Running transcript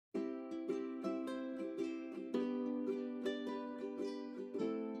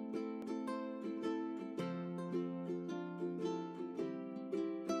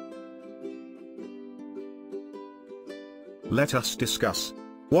let us discuss.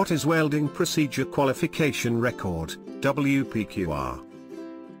 What is Welding Procedure Qualification Record, WPQR?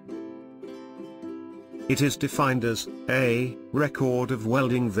 It is defined as a record of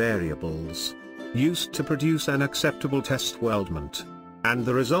welding variables used to produce an acceptable test weldment, and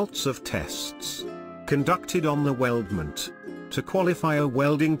the results of tests conducted on the weldment to qualify a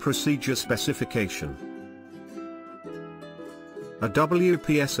welding procedure specification. A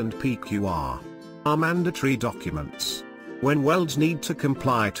WPS and PQR are mandatory documents when welds need to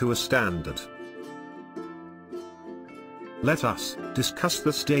comply to a standard. Let us discuss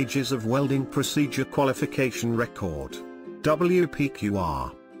the stages of Welding Procedure Qualification Record,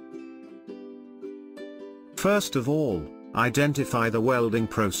 WPQR. First of all, identify the welding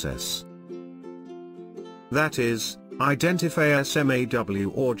process. That is, identify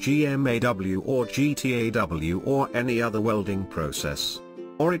SMAW or GMAW or GTAW or any other welding process,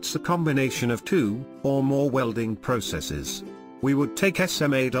 or it's a combination of two or more welding processes. We would take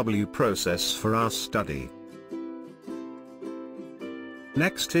SMAW process for our study.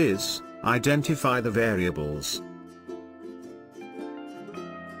 Next is, identify the variables.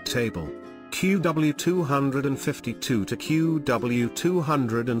 Table QW252 to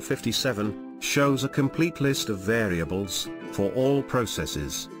QW257 shows a complete list of variables for all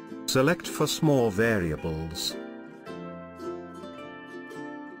processes. Select for small variables.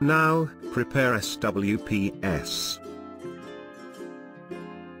 Now, prepare SWPS.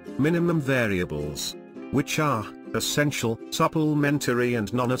 Minimum variables, which are essential, supplementary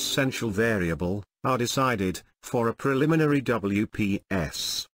and non-essential variable, are decided for a preliminary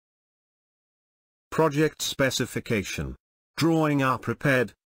WPS. Project specification. Drawing are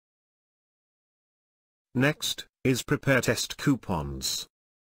prepared. Next, is prepare test coupons.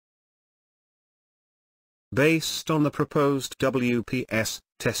 Based on the proposed WPS,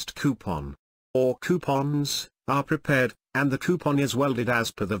 test coupon, or coupons, are prepared, and the coupon is welded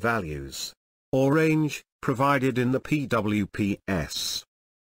as per the values, or range, provided in the PWPS.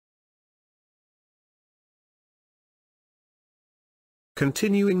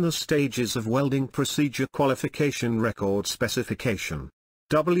 Continuing the stages of Welding Procedure Qualification Record Specification,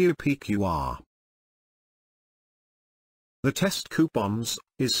 WPQR. The test coupons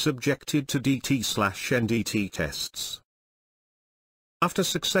is subjected to DT/NDT tests. After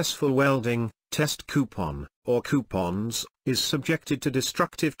successful welding, test coupon, or coupons, is subjected to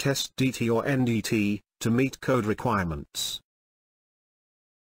destructive test DT or NDT, to meet code requirements.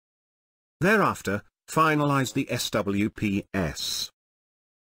 Thereafter, finalize the SWPS.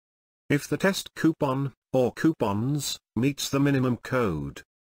 If the test coupon, or coupons, meets the minimum code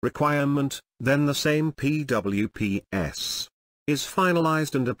requirement, then the same PWPS is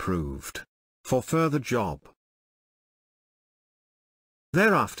finalized and approved for further job.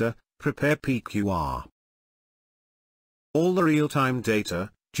 Thereafter, prepare PQR. All the real-time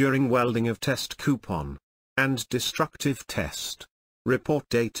data during welding of test coupon and destructive test report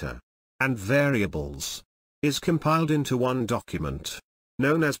data and variables is compiled into one document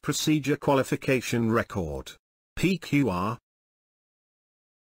known as Procedure Qualification Record, PQR.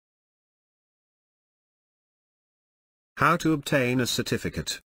 How to obtain a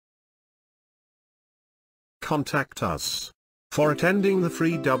certificate? Contact us for attending the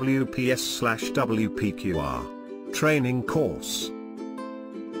free WPS/WPQR training course.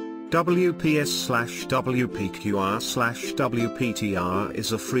 WPS/WPQR/WPTR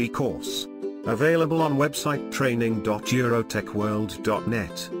is a free course available on website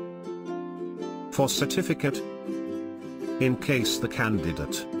training.eurotechworld.net. For certificate, in case the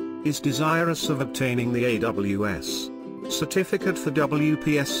candidate is desirous of obtaining the AWS certificate for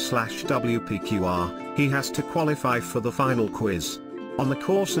WPS/WPQR, he has to qualify for the final quiz on the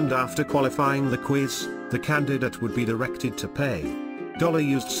course, and after qualifying the quiz, the candidate would be directed to pay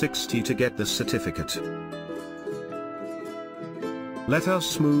 $60 to get the certificate. Let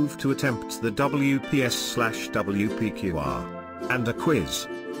us move to attempt the WPS/WPQR and a quiz.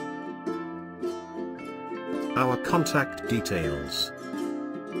 Our contact details.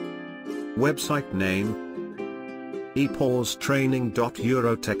 Website name: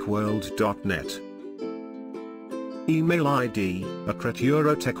 epausetraining.eurotechworld.net. Email ID: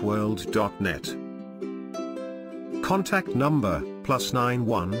 accredited@eurotechworld.net. Contact number: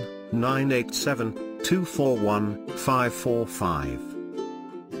 +91 987 241 545.